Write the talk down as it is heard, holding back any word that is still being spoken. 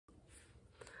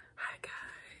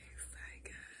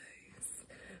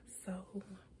So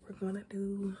we're gonna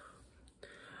do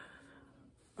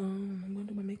I'm gonna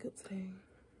do my makeup today.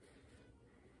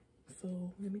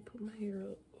 So let me put my hair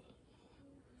up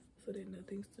so that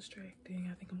nothing's distracting.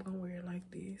 I think I'm gonna wear it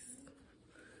like this.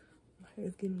 My hair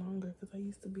is getting longer because I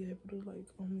used to be able to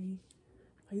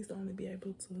I used to only be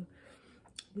able to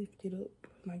lift it up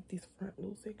like this front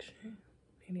little section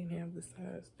and then have the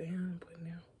sides down, but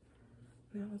now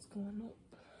it's going up.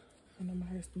 I know my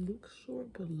hair still looks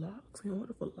short, but locks, in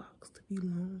order for locks to be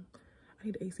long, I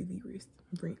need the ACV rinse,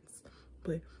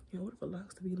 but in order for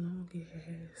locks to be long, it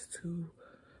has to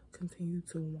continue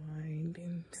to wind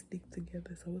and stick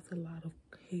together. So it's a lot of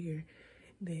hair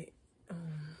that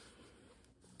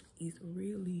is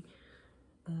really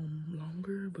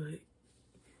longer, but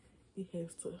it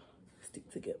has to stick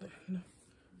together, you know.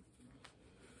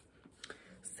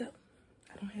 So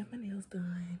I don't have my nails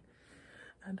done.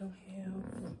 I don't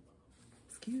have,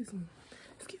 excuse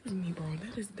me, bro.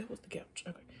 That was the couch.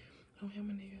 Okay, I don't have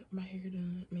my hair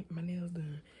done, my nails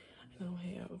done. I don't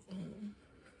have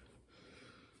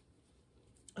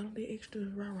I don't get extra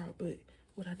rah-rah, but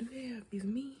what I do have is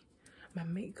me, my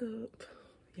makeup,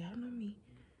 y'all know me,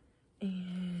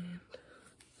 and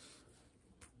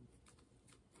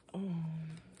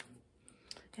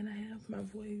I have my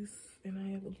voice, and I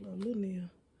have a little nail.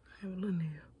 I have a little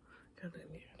nail. Got a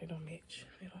little nail. They don't match.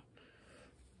 They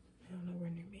don't know where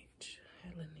they match. I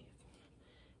have a little nail.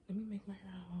 Let me make my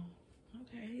hair on.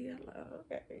 Okay,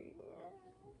 okay.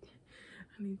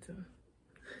 I need to.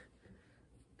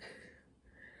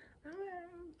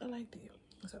 I like that.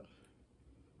 So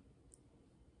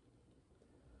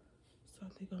I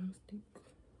think I'm gonna stick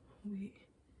with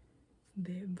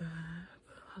that vibe.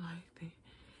 I like that.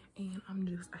 And I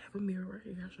have a mirror right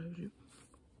here.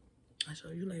 I'll show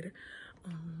you later.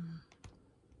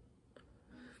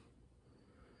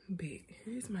 But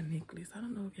here's my necklace. I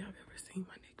don't know if y'all have ever seen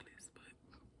my necklace, but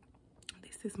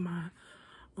this is my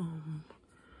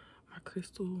my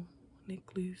crystal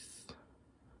necklace,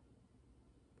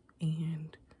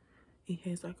 and it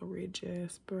has like a red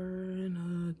jasper and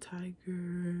a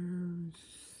tiger's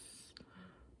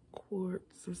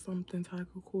quartz or something,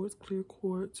 tiger quartz, clear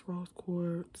quartz, rose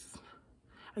quartz.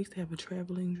 I used to have a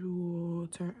traveling jewel,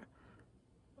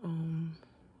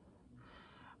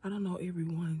 I don't know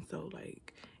everyone, so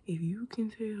like if you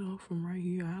can tell from right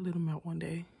here, I'll let them out one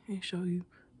day and show you,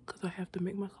 because I have to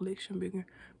make my collection bigger.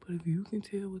 But if you can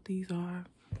tell what these are,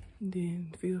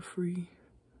 then feel free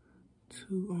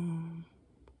to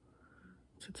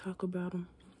talk about them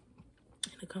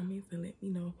in the comments and let me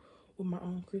know what my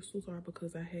own crystals are,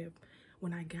 because I have,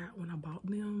 when I bought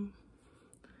them,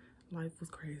 life was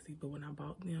crazy, but when I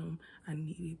bought them, I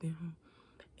needed them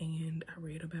and I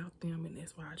read about them, and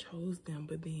that's why I chose them.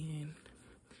 But then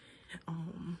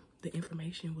the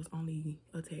information was only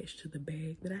attached to the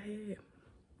bag that I had,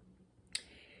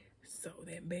 so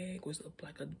that bag was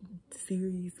like a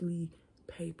seriously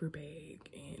paper bag,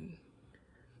 and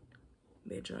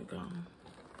that junk gone.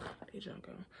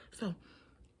 So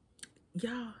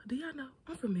y'all, do y'all know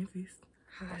I'm from Memphis?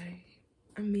 Hi,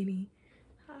 I'm Minnie.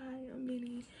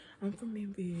 I'm from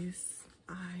Memphis.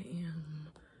 I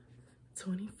am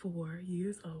 24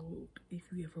 years old. If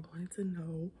you ever wanted to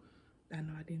know, I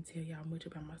know I didn't tell y'all much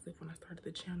about myself when I started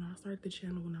the channel. I started the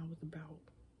channel when I was about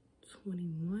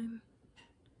 21,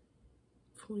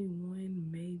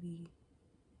 maybe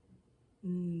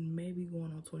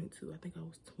going on 22. I think I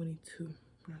was 22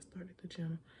 when I started the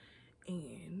channel.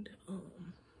 And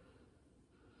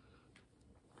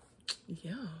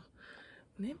yeah,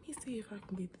 let me see if I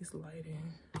can get this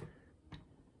lighting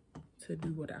to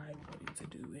do what I want it to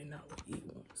do and not what it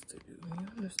wants to do. You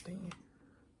understand?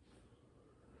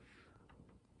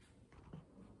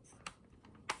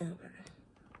 Okay.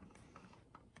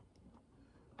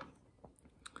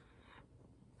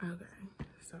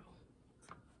 So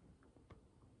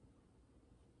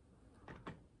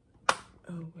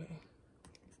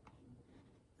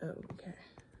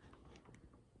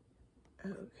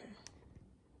okay.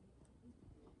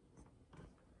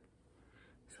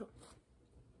 So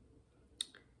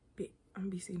I'm gonna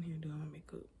be sitting here doing my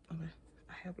makeup. Okay,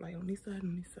 I have light on this side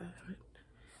and this side.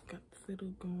 Got the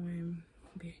setup going.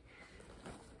 But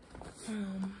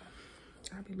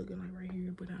I'll be looking like right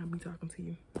here, but I'll be talking to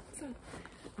you. So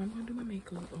I'm gonna do my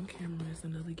makeup on camera. It's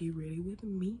another get ready with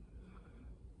me.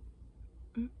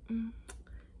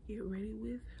 Get ready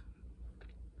with.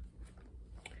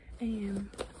 And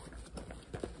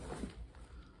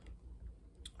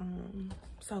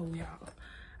so y'all,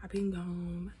 I've been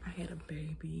gone. I had a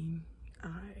baby.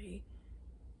 I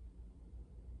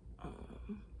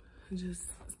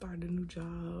just started a new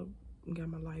job, got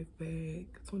my life back.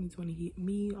 2020 hit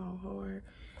me all hard,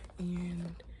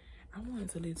 And I wanted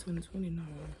to let 2020 know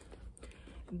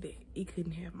that it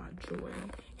couldn't have my joy,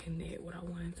 and that what I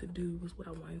wanted to do was what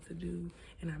I wanted to do,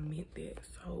 and I meant that.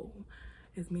 So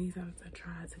as many times as I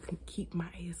tried to keep my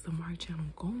ASMR channel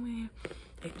going,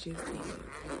 it just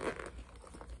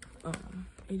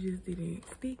didn't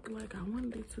stick like I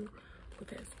wanted it to. But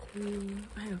that's cool.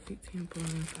 I have 15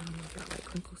 buns. I don't know if y'all like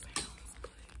crinkle sounds,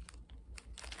 but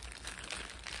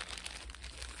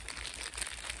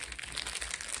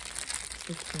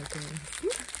it's crinkles.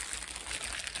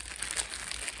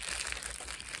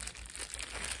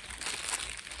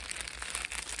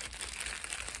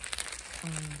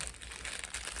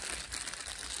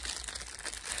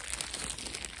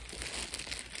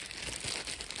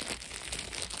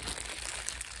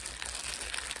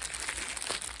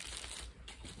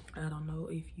 I don't know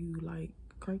if you like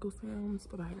crinkle sounds,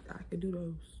 but I could do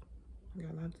those. I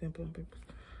got a lot of tampon papers.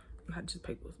 Not just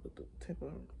papers, but the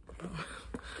tampon. I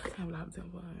have a lot of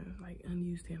tampons, like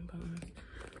unused tampons.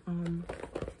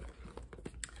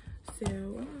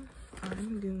 So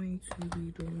I'm going to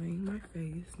be doing my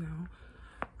face now.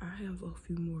 I have a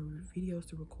few more videos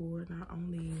to record, not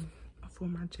only for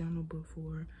my channel, but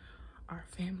for our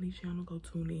family channel. Go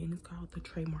tune in. It's called The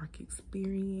Trademark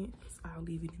Experience. I'll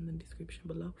leave it in the description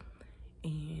below.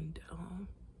 And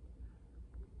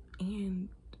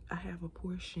I have a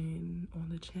portion on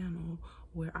the channel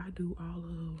where I do all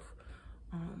of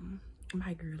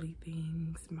my girly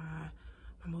things, my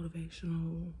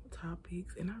motivational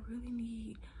topics, and I really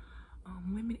need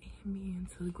women and men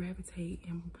to gravitate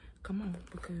and come on,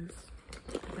 because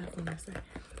that's what I say.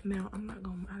 Now I'm not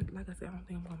gonna, like I said, I don't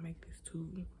think I'm gonna make this too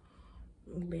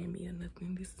lammy or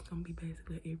nothing. This is gonna be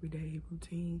basically an everyday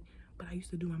routine. But I used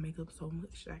to do my makeup so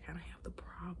much that I kind of have the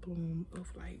problem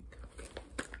of like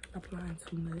applying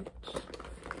too much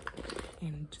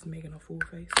and just making a full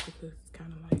face, because it's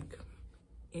kind of like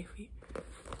iffy.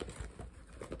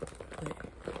 But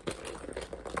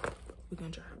we're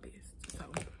gonna try our best. So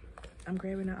I'm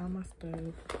grabbing out all my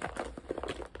stuff.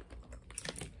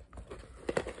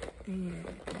 And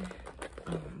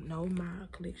no, my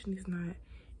collection is not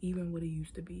even what it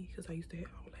used to be, because I used to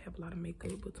have a lot of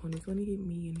makeup, but 2020 hit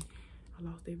me and I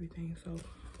lost everything. So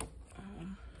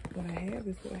what I have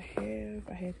is what I have.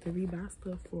 I had to rebuy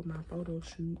stuff for my photo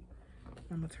shoot,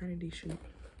 my maternity shoot.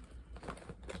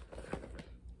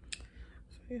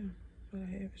 So yeah, what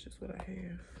I have is just what I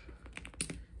have,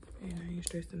 and I ain't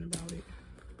stressing about it.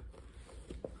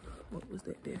 What was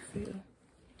that feel?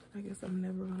 I guess I'm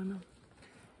never gonna know.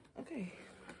 Okay,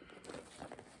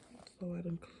 so I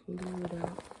done cleared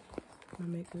out my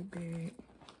makeup bag,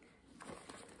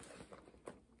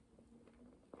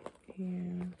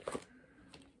 and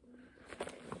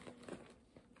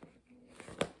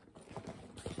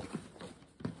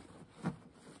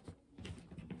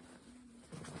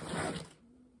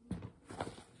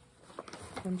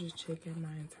I'm just checking my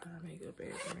entire makeup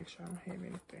bag to make sure I don't have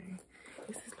anything.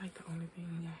 This is like the only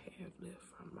thing I have left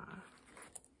from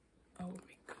my old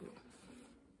makeup.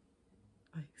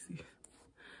 Like, see.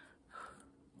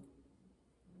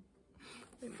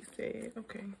 Let me say,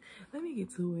 okay, let me get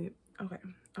to it. Okay,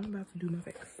 I'm about to do my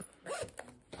face.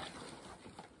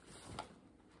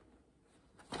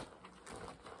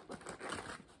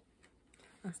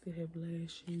 I still have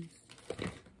lashes.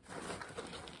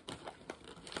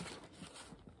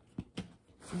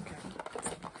 Okay.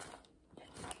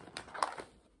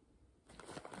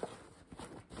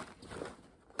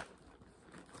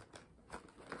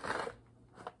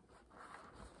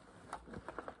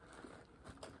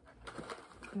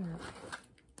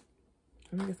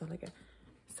 Let me get something like that.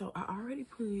 So I already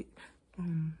put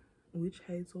witch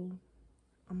hazel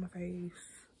on my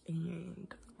face and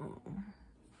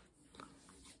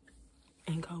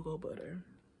cocoa butter.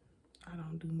 I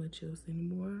don't do much else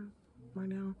anymore right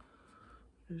now.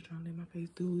 I'm just trying to let my face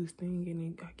do this thing,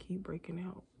 and I keep breaking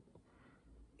out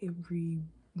every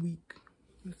week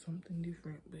with something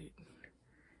different, but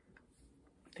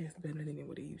that's better than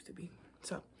what it used to be.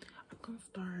 So I'm gonna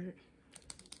start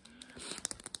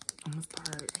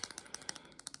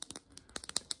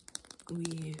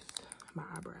with my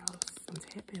eyebrows. I'm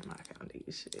tapping my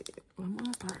foundation. I'm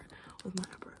gonna start with my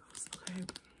eyebrows, okay?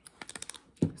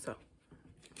 So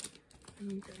let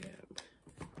me grab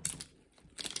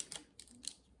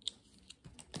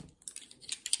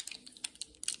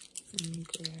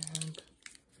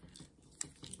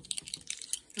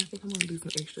I think I'm gonna do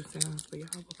some extra sounds for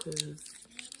y'all because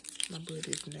my butt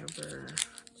is never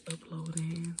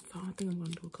uploading. So I think I'm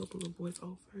gonna do a couple of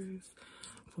voiceovers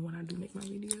for when I do make my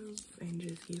videos and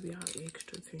just give y'all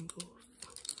extra tingles,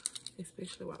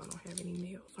 especially while I don't have any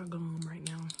nails or gum right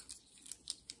now.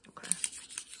 Okay,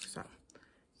 so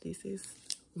this is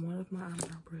one of my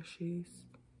eyebrow brushes.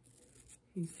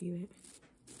 You see that?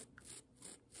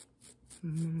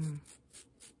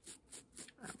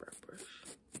 Eyebrow brush,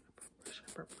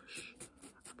 eyebrow brush,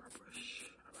 eyebrow brush,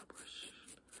 eyebrow brush,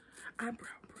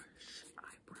 eyebrow brush,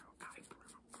 eyebrow, eyebrow,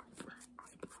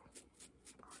 eyebrow, eyebrow,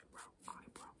 eyebrow,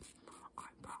 eyebrow, eyebrow, eyebrow,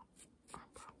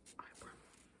 eyebrow, eyebrow.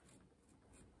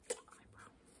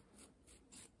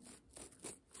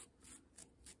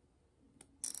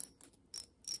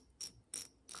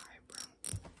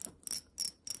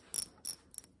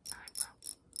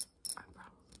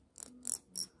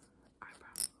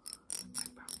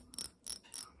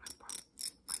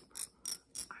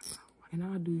 And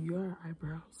I'll do your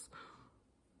eyebrows.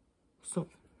 So,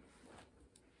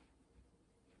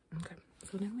 okay.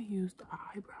 So let me use the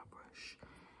eyebrow brush.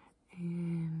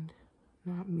 And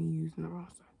not me using the raw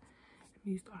side. Let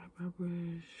me use the eyebrow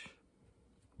brush.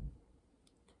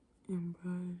 And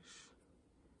brush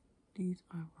these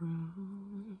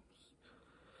eyebrows.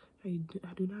 I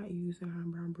do not use an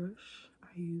eyebrow brush. I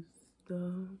use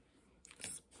the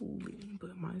spoolie.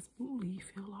 But my spoolie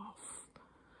fell off.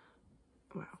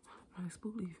 Wow. My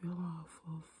spoolie fell off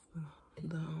of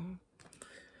the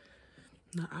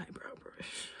eyebrow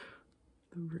brush,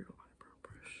 the real eyebrow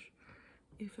brush.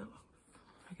 It fell off.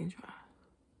 I can try.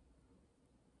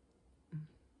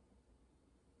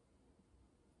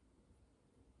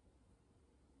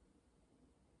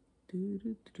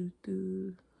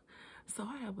 So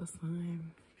I have a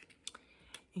son,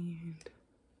 and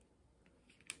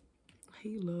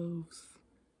he loves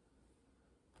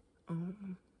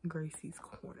Gracie's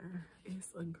Corner.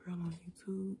 It's a girl on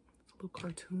YouTube, it's a little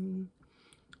cartoon,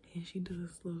 and she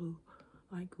does little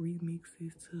like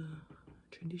remixes to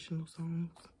traditional songs,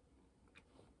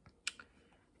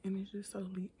 and it's just so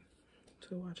lit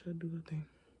to watch her do her thing.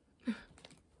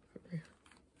 For real.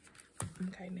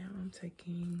 Okay, now I'm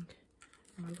taking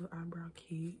my little eyebrow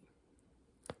kit.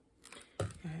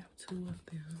 I have 2 of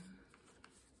them.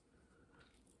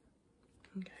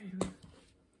 Okay,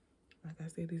 like I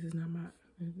said, this is not my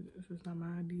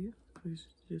idea. This is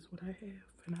just what I have,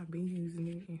 and I've been using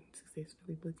it and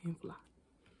successfully looking fly.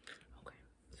 Okay,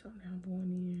 so now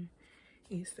going in,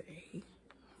 it's a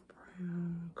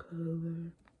brown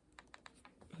color,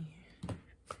 and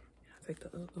I'll take the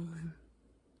other one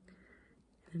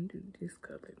and do this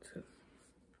color too.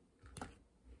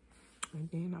 And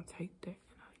then I'll take that and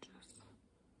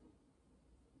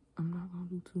I'm not gonna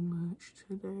do too much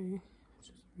today. I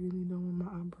just really don't want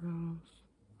my eyebrows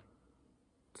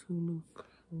to look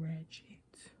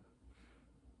ratchet.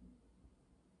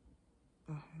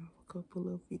 I have a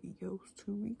couple of videos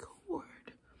to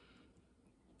record.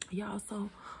 Y'all, so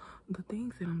the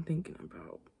things that I'm thinking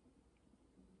about.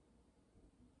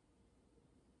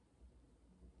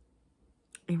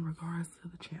 In regards to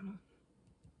the channel,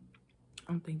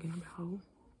 I'm thinking about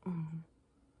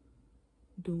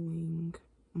doing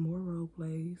more role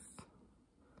plays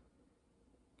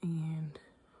and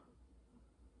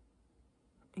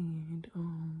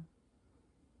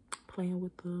playing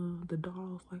with the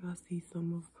dolls like I see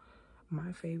some of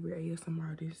my favorite ASMR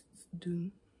artists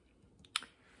do.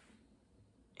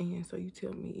 And so you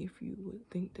tell me if you would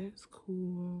think that's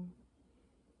cool,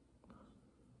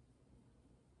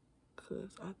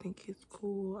 because I think it's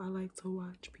cool. I like to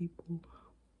watch people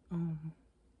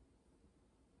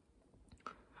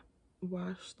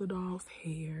wash the doll's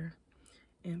hair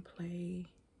and play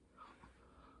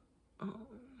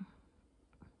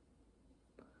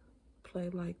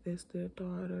like that's their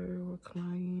daughter or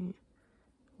client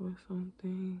or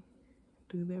something.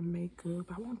 Do their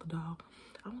makeup. I want the doll.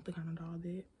 I want the kind of doll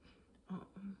that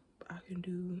I can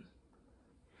do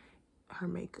her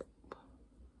makeup,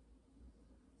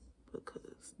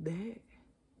 because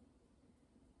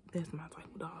that's my type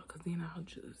of doll. Because then I'll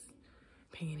just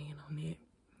pan in on that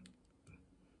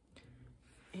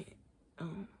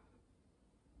and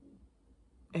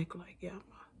act like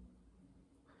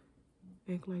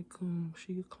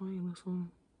she a client or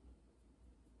something.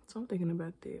 So I'm thinking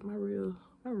about that. My real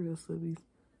subbies.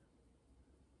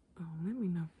 Let me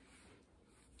know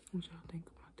what y'all think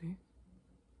about that.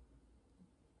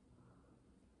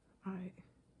 Alright.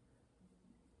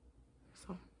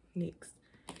 So next,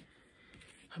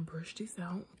 I brush this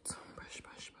out. Brush.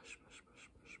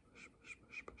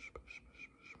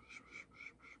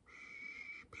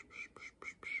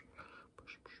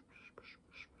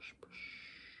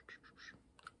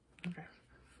 Okay.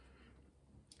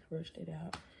 Brushed it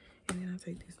out. And then I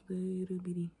take this little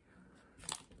bitty.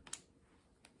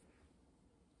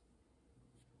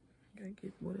 Gotta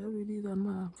get whatever it is on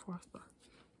my before I start.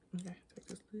 Okay, take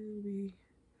this little bitty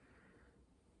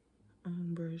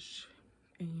brush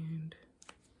and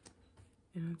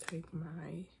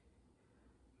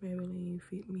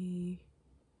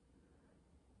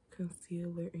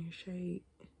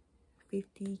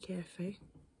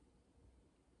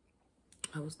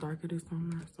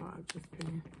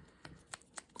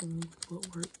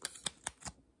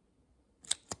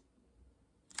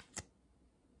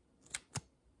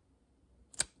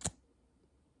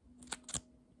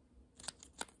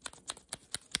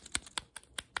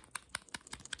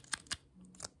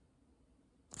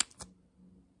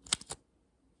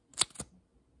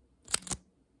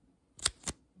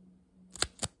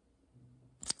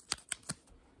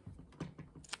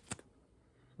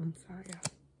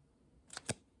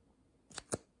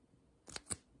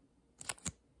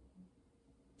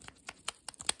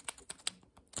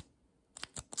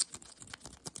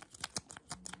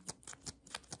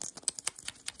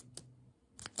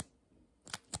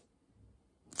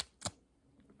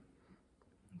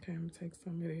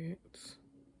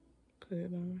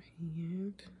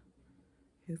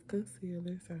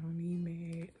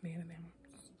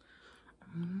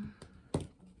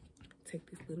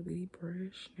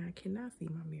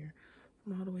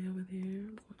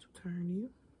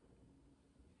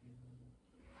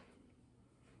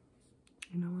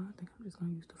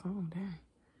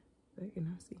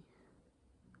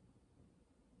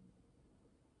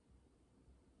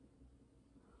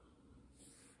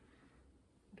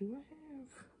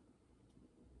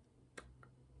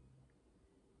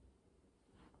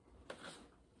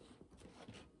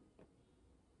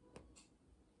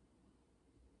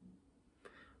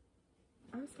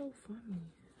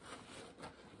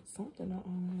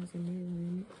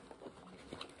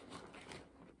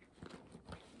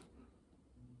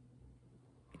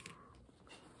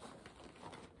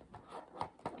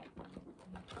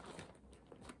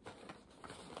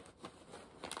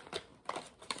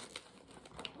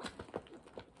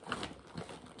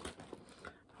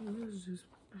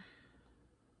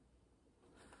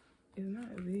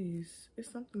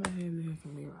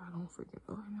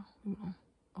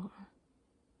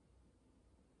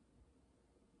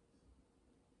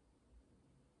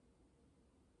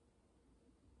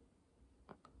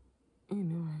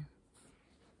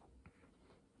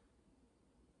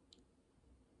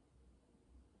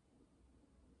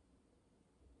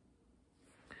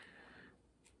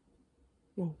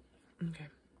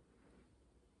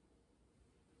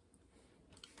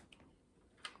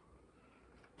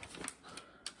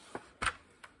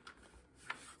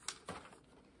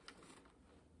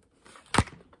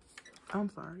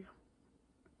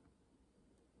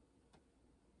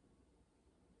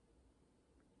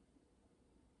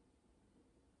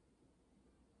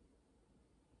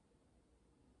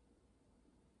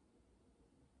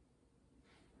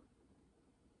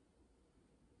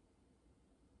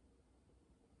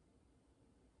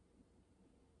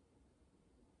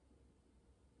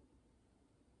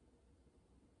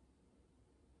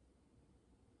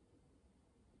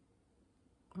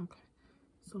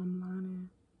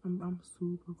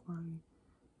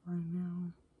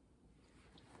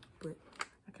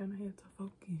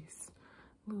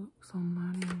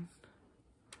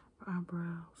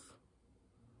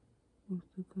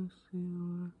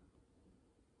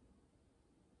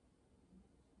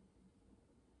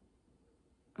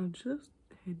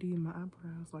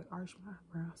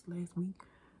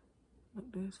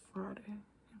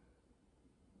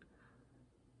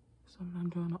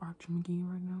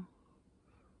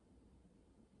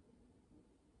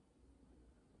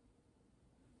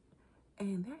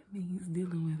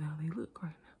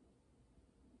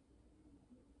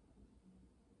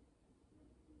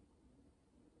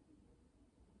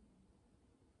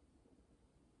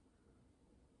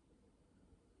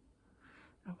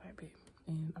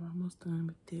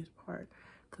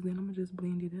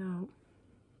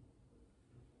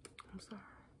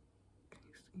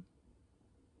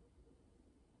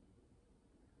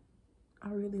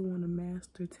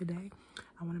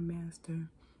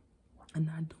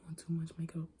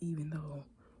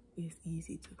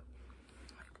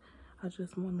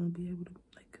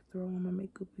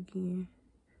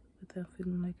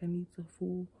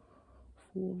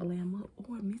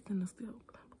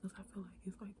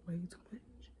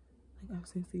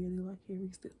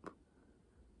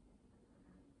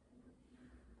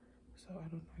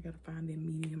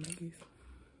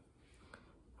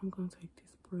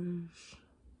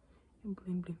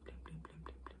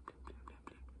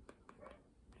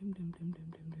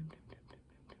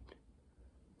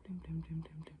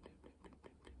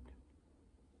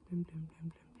Blim, blim,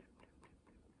 blim, blim,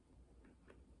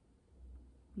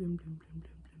 blim, blim, blim, blim, blim,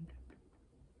 blim, blim, blim.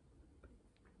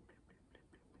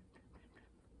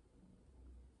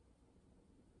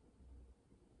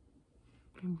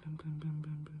 Blum, blum, blum, blum, blum,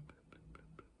 blum, blum, blum, blum, blum,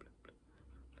 blum.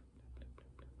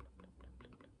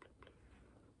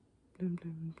 Blum,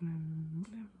 blum, blum, blum,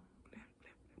 blum.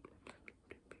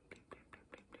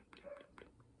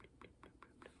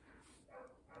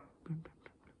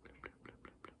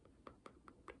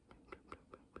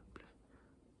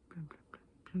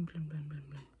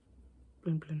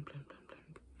 Blum, blum, blum, blum, blum.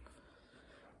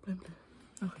 Blum, blum.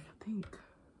 Okay, I think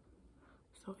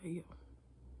so. Yo,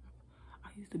 I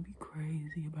used to be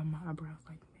crazy about my eyebrows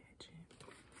like matching.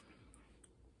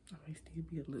 I may still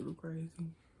be a little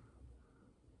crazy.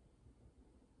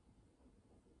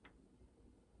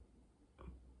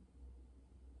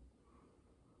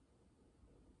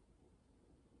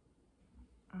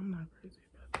 I'm not crazy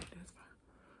about that. That's fine.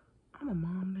 I'm a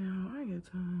mom now. I ain't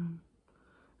got time.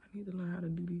 I need to learn how to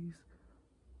do these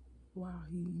while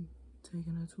he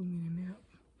taking a 2-minute nap.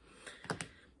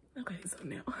 Okay, so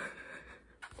now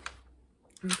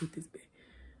let me put this back.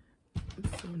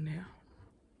 So now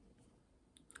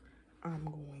I'm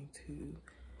going to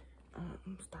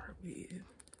start with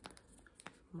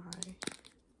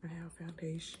I have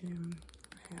foundation.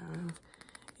 I have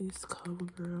this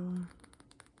CoverGirl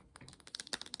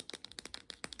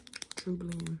True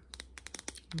Blend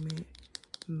Matte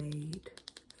Made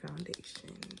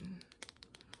Foundation,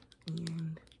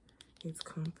 and it's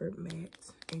comfort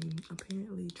matte and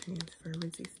apparently transfer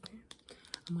resistant.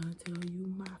 I'm gonna tell you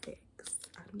my facts.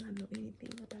 I do not know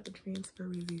anything about a transfer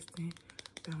resistant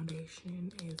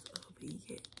foundation as of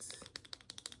yet.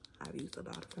 I've used a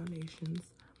lot of foundations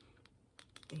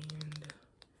and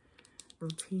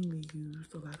routinely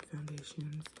used a lot of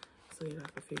foundations so that I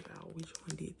could figure out which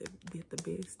one did the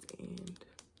best, and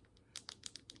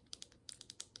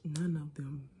none of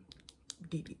them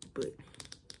did it, but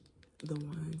the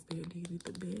ones that did it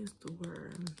the best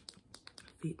were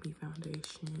Fit Me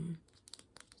Foundation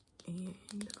and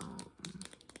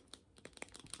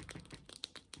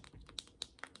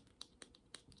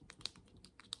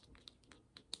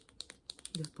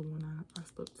that's the one I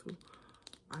stuck to.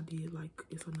 I did like,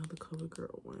 it's another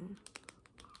CoverGirl one,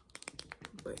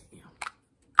 but yeah.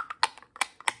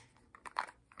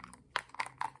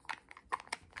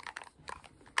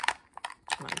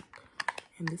 Like,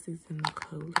 and this is in the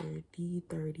color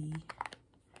D30.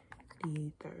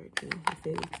 It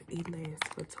says it lasts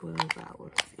for 12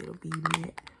 hours. It'll be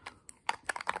matte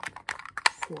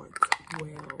for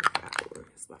 12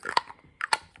 hours. Like,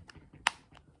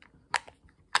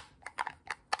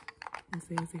 it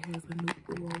says it has a new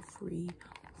oil-free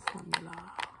formula.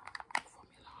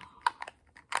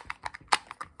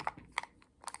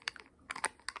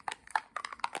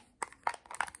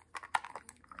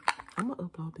 I'm gonna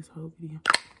upload this whole video.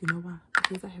 You know why?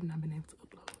 Because I have not been able to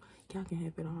upload. Y'all can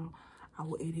have it all. I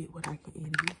will edit what I can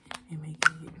edit and make it,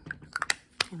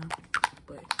 you know.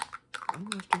 But I'm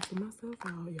not stressing myself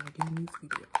out. Y'all getting this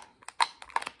video.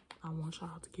 I want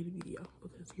y'all to get a video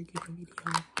because you're getting a video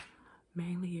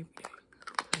mainly every day.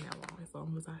 From now on, as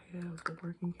long as I have a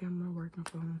working camera, working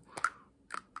phone,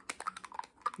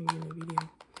 you're getting a video.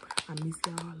 I miss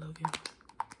y'all. I love y'all.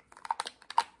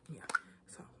 Yeah.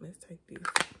 So let's take this.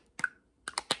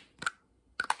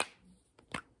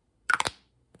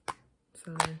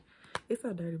 Sorry, it's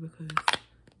so dirty because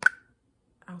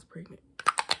I was pregnant.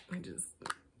 I just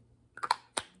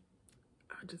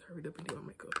hurried up and did my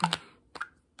makeup.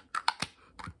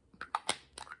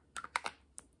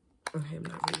 I have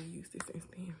not really used it since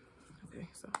then. Okay,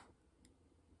 so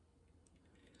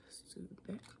let's do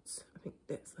that. I think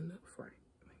that's enough, right?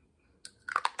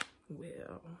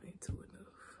 Well, ain't too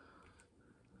enough.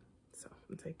 So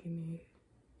I'm taking it.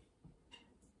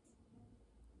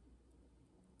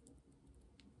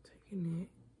 And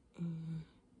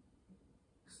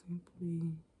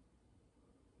simply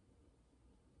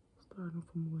starting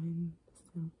from one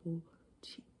simple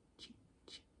cheek.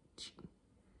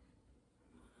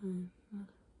 One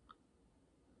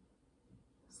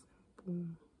simple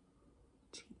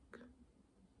cheek.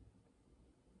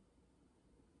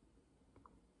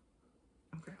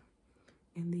 Okay.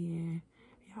 And then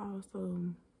y'all, so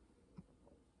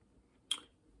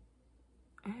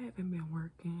I haven't been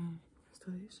working. So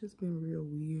it's just been real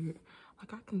weird.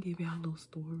 Like, I can give y'all little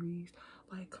stories.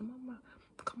 Like, come on my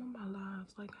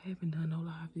lives. Like, I haven't done no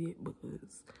lives yet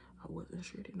because I wasn't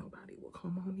sure that nobody would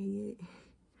come on yet.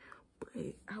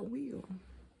 But I will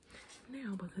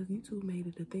now because YouTube made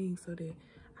it a thing so that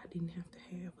I didn't have to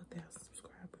have 1,000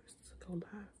 subscribers to go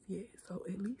live yet. So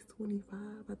at least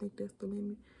 25. I think that's the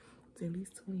limit. It's at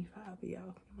least 25 of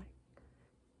y'all can like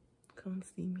come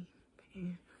see me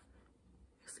and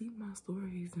see my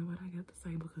stories and what I got to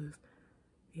say, because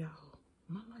y'all,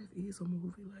 my life is a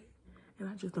movie, like, and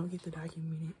I just don't get to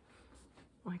document it.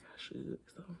 like I should.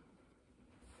 So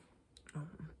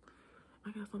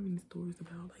I got so many stories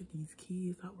about like these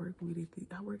kids I work with.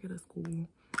 I work at a school,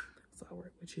 so I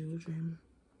work with children.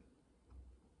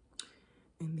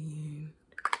 And then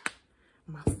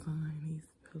my son, he's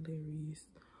hilarious.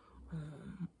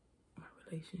 My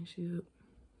relationship,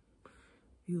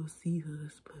 you'll see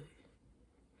us, but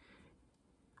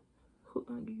who's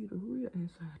gonna give you the real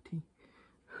inside tea?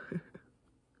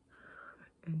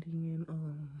 And then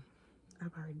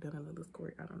I've already done another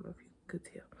story. I don't know if you could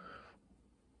tell.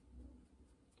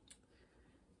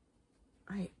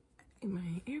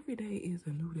 Man, every day is a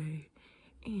new day,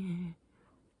 and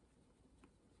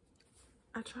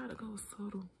I try to go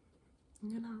subtle,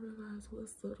 and then I realize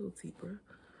what's subtlety, bro.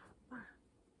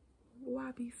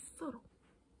 Why be subtle?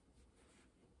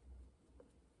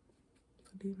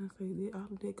 So then I say that all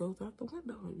of that goes out the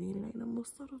window. Then it ain't no more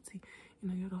subtlety,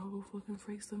 and I got a whole fucking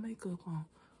face of makeup on,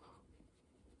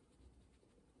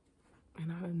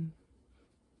 and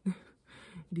I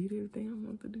did everything I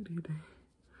wanted to do today.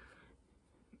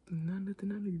 Not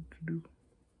nothing I needed to do,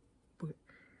 but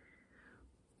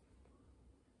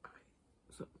alright.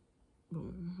 So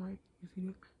boom, right? You see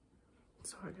that?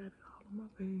 So I got it all on my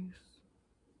face,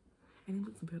 and it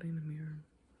looks better in the mirror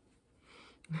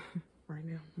right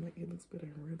now. Like it looks better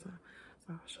in real time.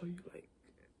 So I'll show you like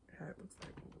how it looks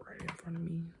like right in front of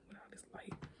me without this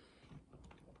light.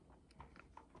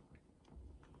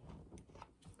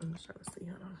 I'm just trying to see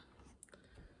how to.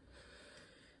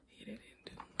 Yeah, that didn't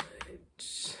do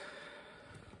much.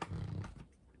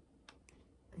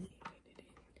 Yeah, that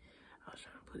didn't. I was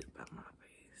trying to put it by my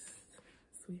face.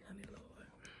 Sweet honey Lord.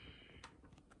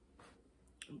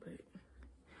 But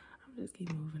I'm just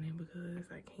keep moving it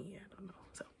because I can't. I don't know.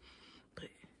 So, but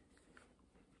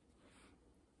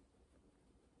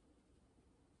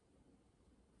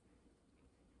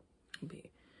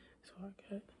so I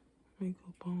got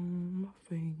makeup on my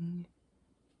face.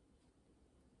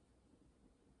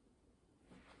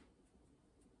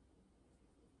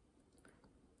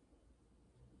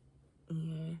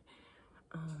 And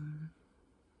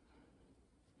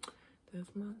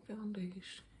that's my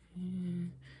foundation.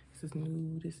 This is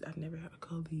new. I never had a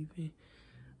color even.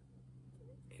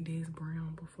 It is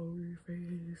brown before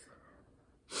refresh.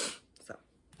 So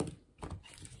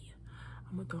yeah,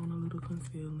 I'm gonna throw on a little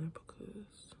concealer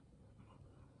because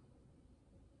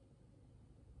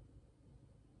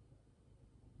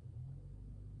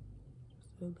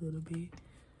just a little bit,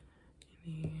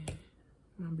 and then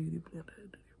my beauty blender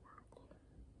did it work.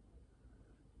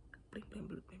 Blink, blink,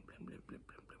 blink, blink, blink, blink, blink, blink.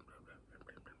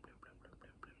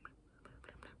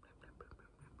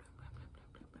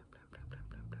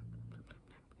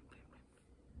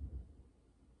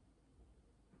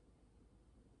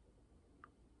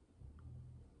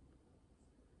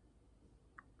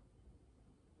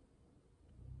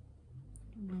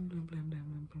 Blam, blam, blam, blam,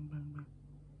 blam, blam, blam, blam.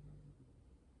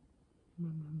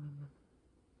 Blam, blam, blam, blam.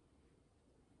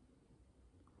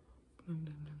 Blam,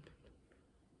 blam, blam, blam.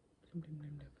 Blam, blam,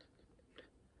 blam, blam.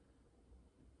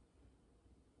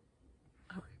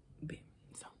 Alright, bet.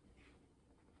 So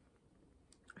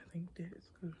I think that's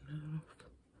good enough.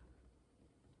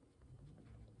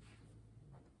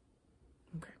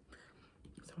 Okay.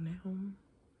 So now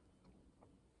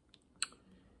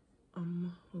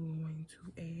I'm going to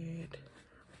add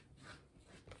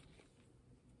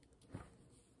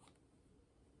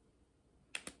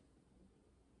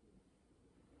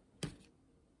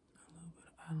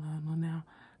eyeliner. Now,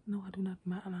 no, I do not do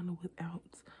my eyeliner without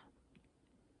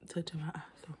touching my eye.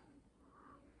 So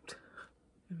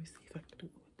let me see if I can do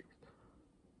it with this.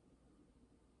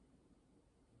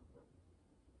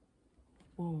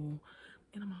 Whoa,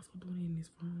 and I'm also doing it in this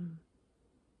phone.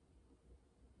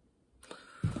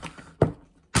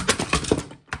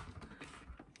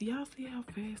 Y'all see how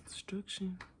fast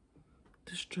destruction.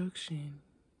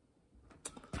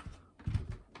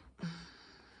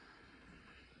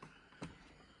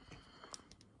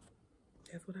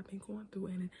 That's what I've been going through,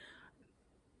 and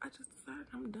I just decided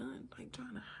I'm done like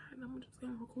trying to hide. I'm just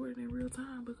gonna record it in real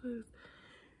time because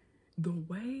the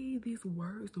way this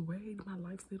works, the way my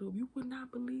life's set up, you would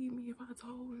not believe me if I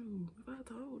told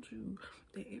you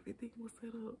that everything was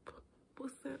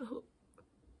set up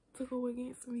to go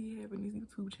against me having this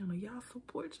YouTube channel. Y'all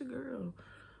support your girl,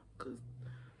 cause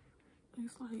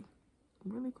it's like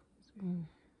really crazy.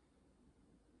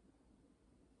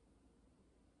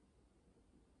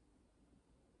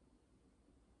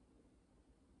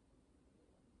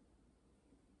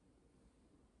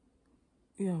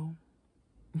 Yo,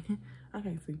 I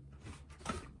can't see.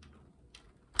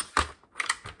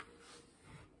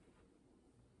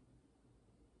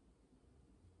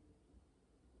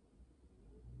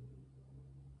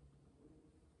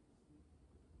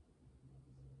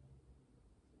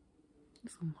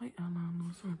 Some white eyeliner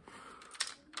or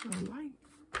something. Light.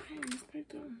 Hey, inspect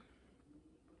them.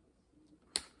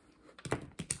 I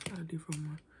got a different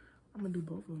one. I'm gonna do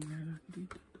both of them now.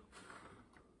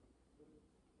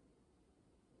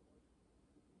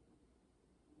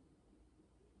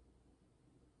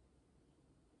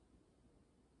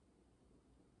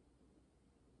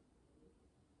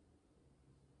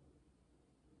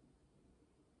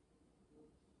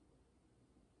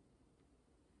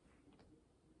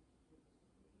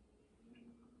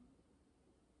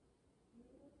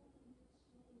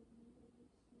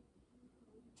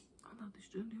 I thought this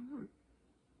still didn't work.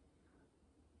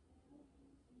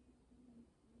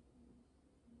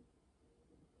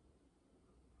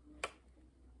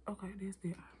 Okay, that's the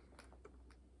eye.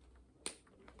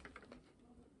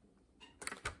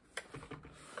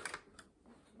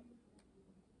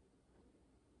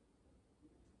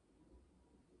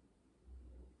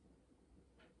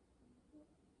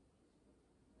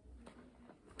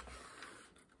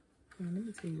 Now, let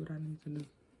me tell you what I need to do.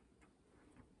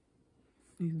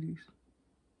 These.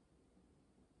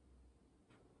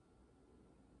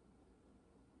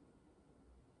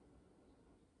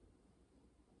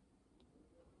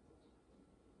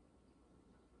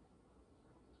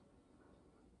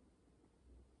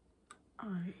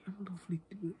 Alright, I'm gonna flick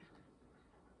it.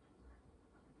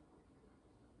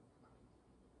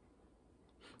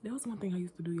 That was one thing I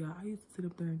used to do, y'all. I used to sit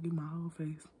up there and get my whole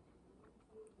face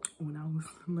when I was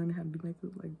learning how to do makeup,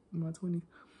 like in my 20s,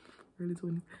 early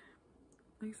 20s.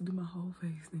 I used to do my whole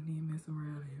face and then mess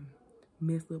around and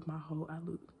mess up my whole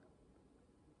outlook.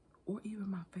 Or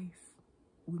even my face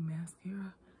with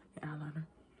mascara and eyeliner.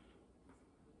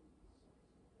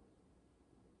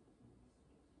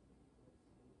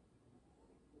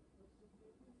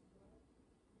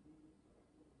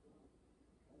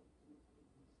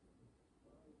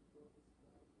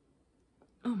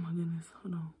 Oh my goodness,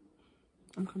 hold on.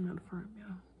 I'm coming out the front,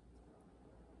 y'all.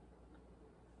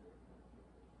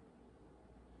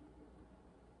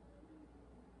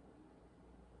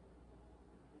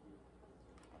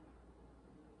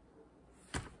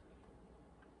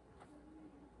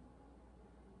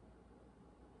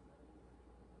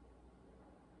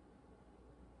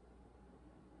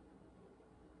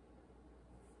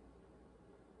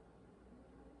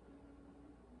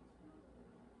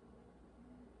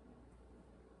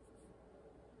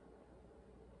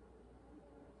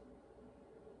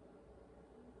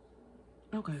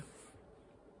 Okay.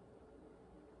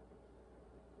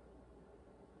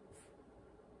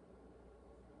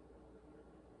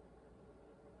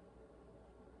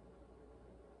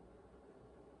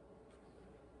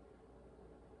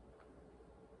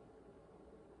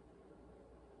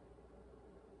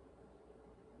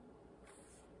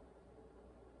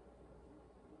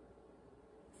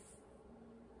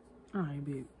 Alright,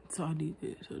 babe. So I did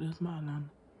that. So that's my eyeliner.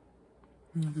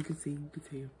 You can see, you can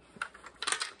tell.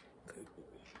 Okay.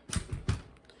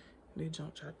 That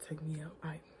junk tried to take me out.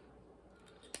 Alright.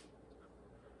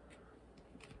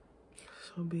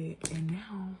 So big. And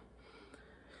now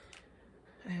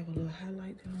I have a little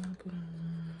highlight that I want to put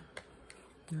on.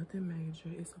 Nothing major.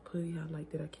 It's a putty highlight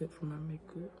that I kept from my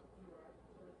makeup.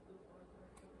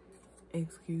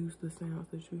 Excuse the sounds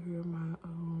that you hear. My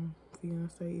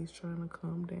fiance is trying to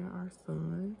calm down our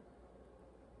son.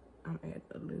 I'm adding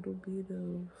a little bit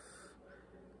of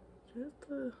just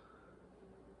a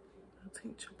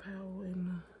tincture power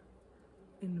in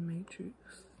the matrix. You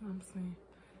know what I'm saying?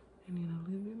 And then a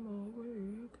little bit more over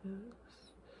here,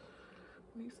 cause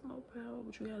need some more power,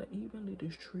 but you gotta evenly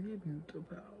distribute the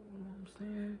power. You know what I'm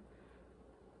saying?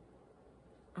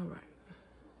 All right.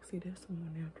 See, that's some more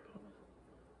natural.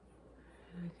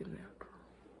 Make it natural.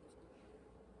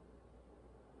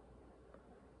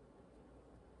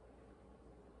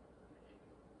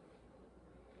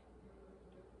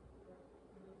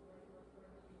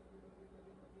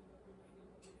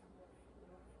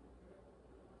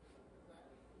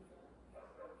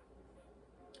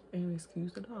 And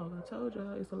excuse the dog. I told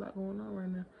y'all it's a lot going on right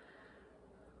now.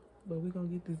 But we're gonna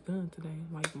get this done today.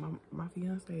 Like my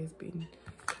fiance has been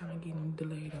kind of getting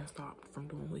delayed and stopped from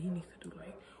doing what he needs to do.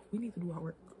 Like we need to do our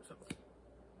work.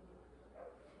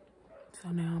 So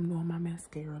now I'm doing my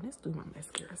mascara. Let's do my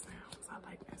mascara sounds. I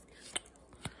like mascara.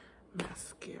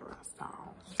 Mascara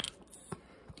sounds.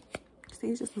 See,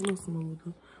 it's just a little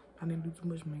smoother. I didn't do too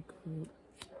much makeup.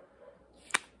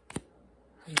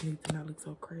 I just need to not look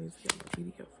so crazy on the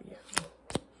video for y'all.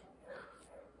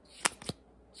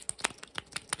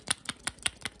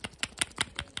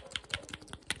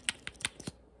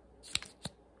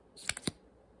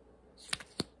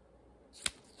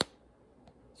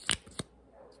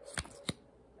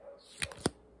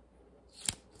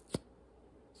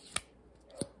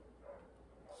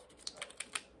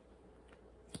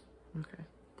 Okay.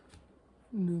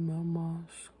 Do my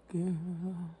mascara.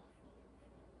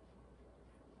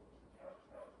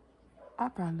 I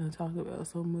probably done talked about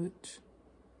so much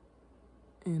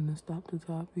and to stop the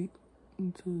topic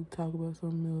to talk about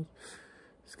something else.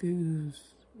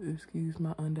 Excuse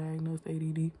my undiagnosed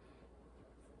ADD.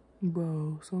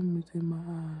 Bro, something's in my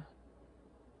eye.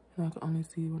 And I can only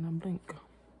see it when I'm blink.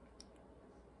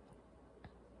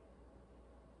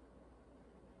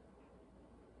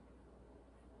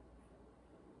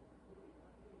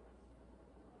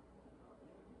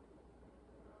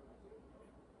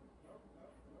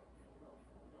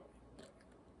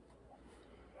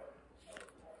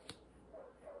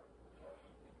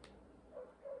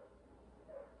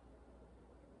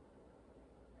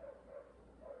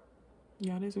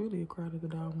 Yeah, there's really a crowd at the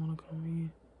door. I want to come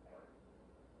in.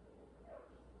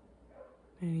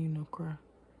 Ain't even no cry.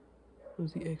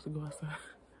 Was he asked to go outside?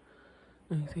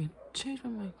 And he said, change my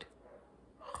mind.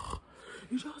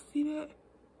 Did y'all see that?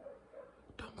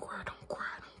 Don't cry, don't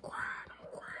cry, don't cry,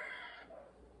 don't cry.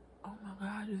 Oh my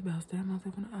God, I just about to stab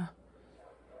myself in the eye.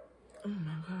 Oh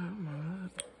my God, oh my God.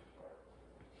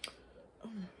 Oh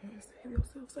my God, save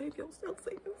yourself, save yourself,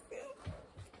 save yourself.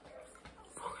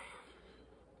 Okay.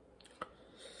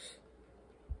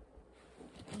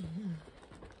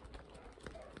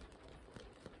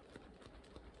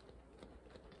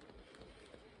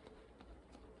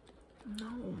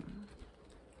 No.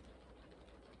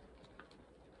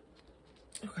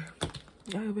 Okay.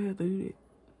 Y'all ever had to do that?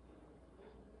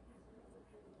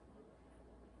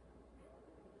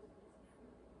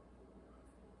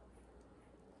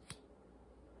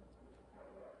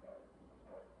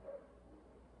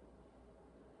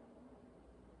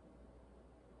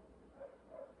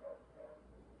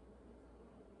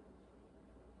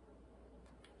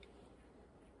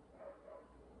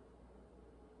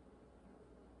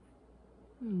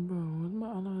 Bro, is my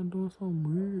eyeliner doing something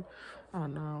weird? I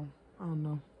don't know. I don't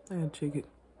know. I gotta check it.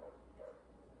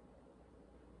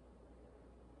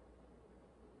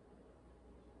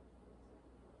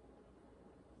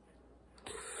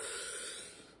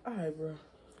 Alright, bro.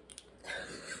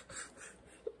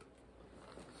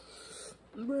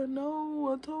 But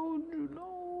no, I told you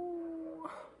no.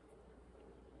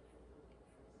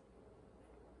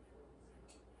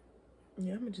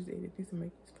 Yeah, I'm gonna just edit this and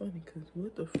make this funny, cause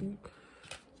what the freak?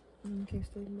 I can't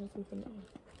stay myself in the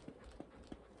eye.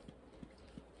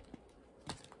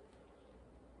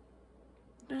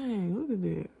 Dang, look at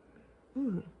that.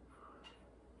 Look.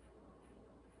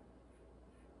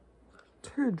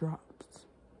 Teardrops.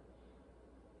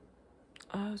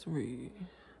 Eyes red.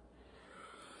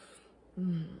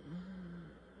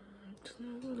 Just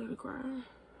not gonna let it cry.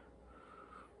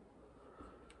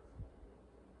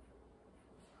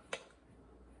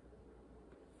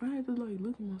 I had to like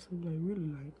look at myself like really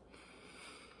like,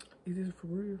 is this for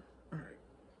real? Alright.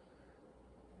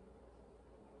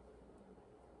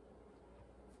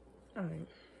 Alright.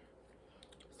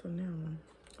 So now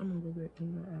I'm gonna go back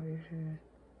in my eye hair.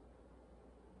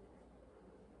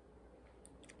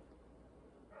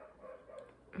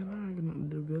 And I'm gonna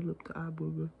develop the eye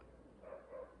booger.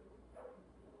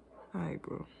 Alright,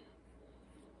 bro.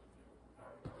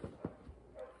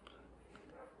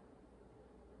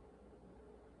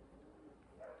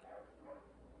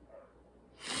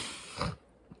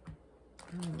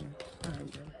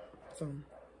 Alright, bro. So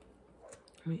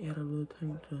let me add a little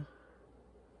tiny to.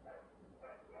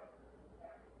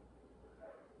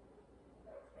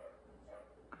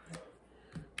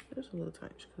 Just a little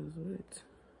touch, cause what?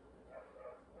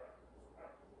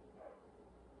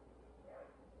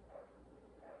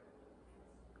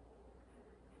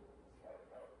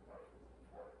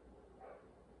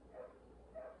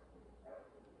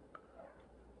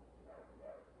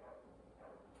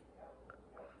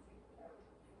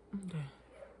 Okay.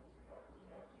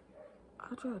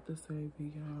 I tried to save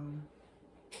it, y'all.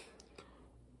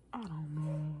 I don't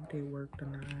know if they worked or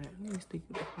not. Let me stick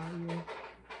with the higher.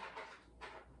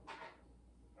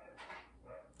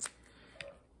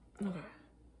 Okay.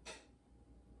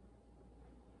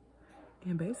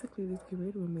 And basically, this get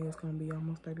ready with me is gonna be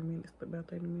almost 30 minutes, about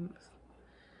 30 minutes.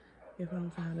 If I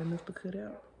don't find enough to cut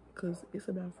out, cause it's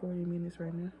about 40 minutes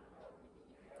right now.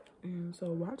 And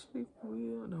so watch it if you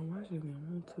will. Don't watch it if you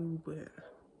want to, but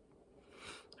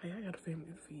hey, I got a family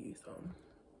to feed, so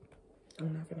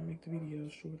I'm not gonna make the video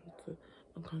shorter to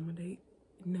accommodate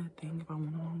nothing. If I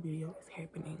want a long video, it's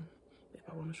happening. If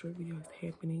I want a short video, it's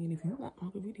happening. And if you want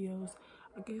longer videos,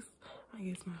 I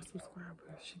guess my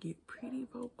subscribers should get pretty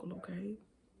vocal, okay?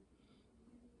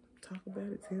 Talk about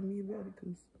it, tell me about it,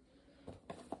 cause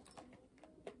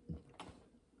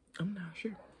I'm not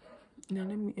sure. Now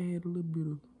let me add a little bit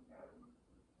of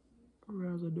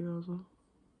Razzle dazzle.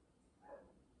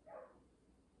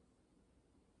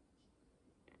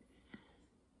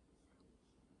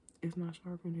 It's not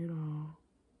sharpened at all.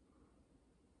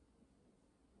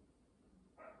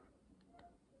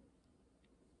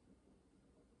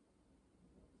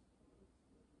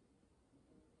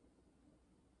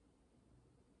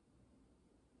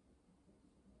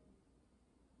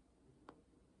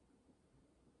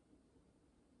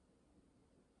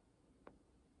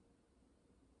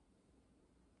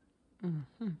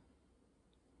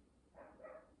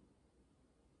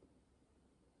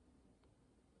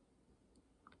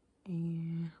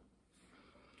 And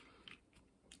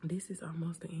this is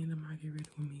almost the end of my get ready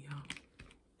with me, y'all.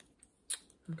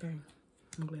 Okay,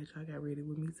 I'm glad y'all got ready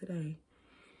with me today.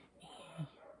 And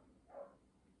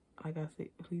like I said,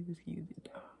 please excuse the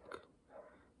dog.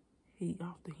 He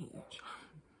off the hinge.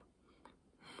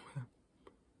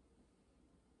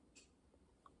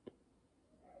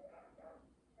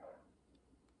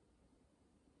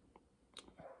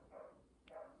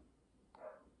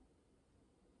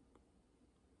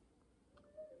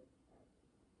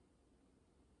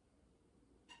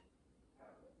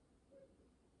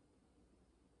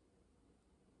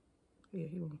 Yeah,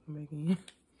 he won't come back in.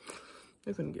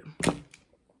 They're gonna get him.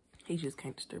 He just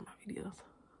can't disturb my videos.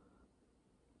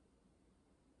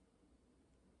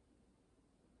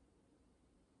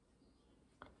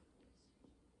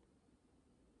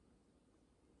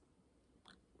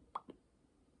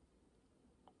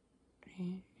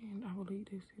 And I will leave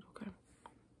this shit, okay?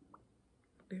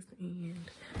 That's the end.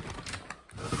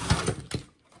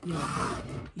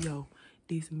 Yo,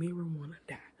 this mirror wanna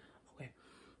die. Okay.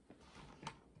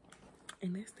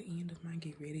 And that's the end of my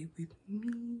get ready with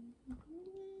me.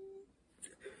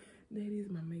 That is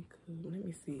my makeup. Let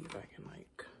me see if I can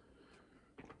like,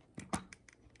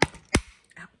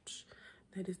 ouch.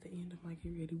 That is the end of my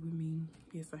get ready with me.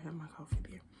 Yes, I have my coffee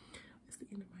there. That's the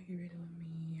end of my get ready with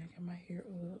me. I got my hair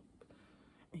up.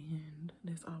 And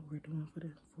that's all we're doing for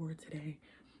today.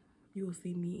 You will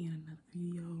see me in another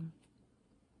video.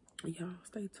 Y'all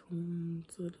stay tuned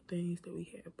to the things that we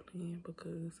have planned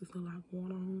because there's a lot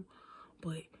going on.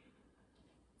 But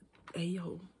hey,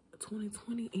 yo,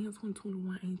 2020 and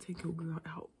 2021 ain't take your girl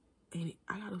out. And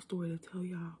I got a story to tell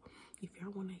y'all. If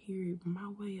y'all want to hear it my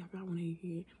way, if y'all want to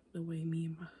hear it the way me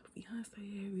and my fiance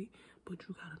have it, but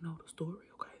you gotta know the story,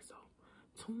 okay? So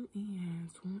tune in.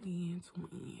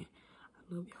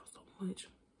 I love y'all so much.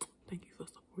 Thank you for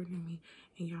supporting me,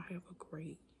 and y'all have a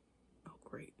great.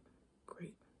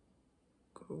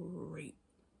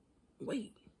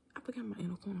 Wait, I forgot my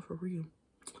inner corner for real.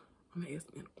 I'm gonna ask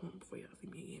the inner corner before y'all see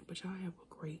me again. But y'all have a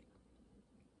great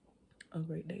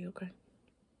day, okay?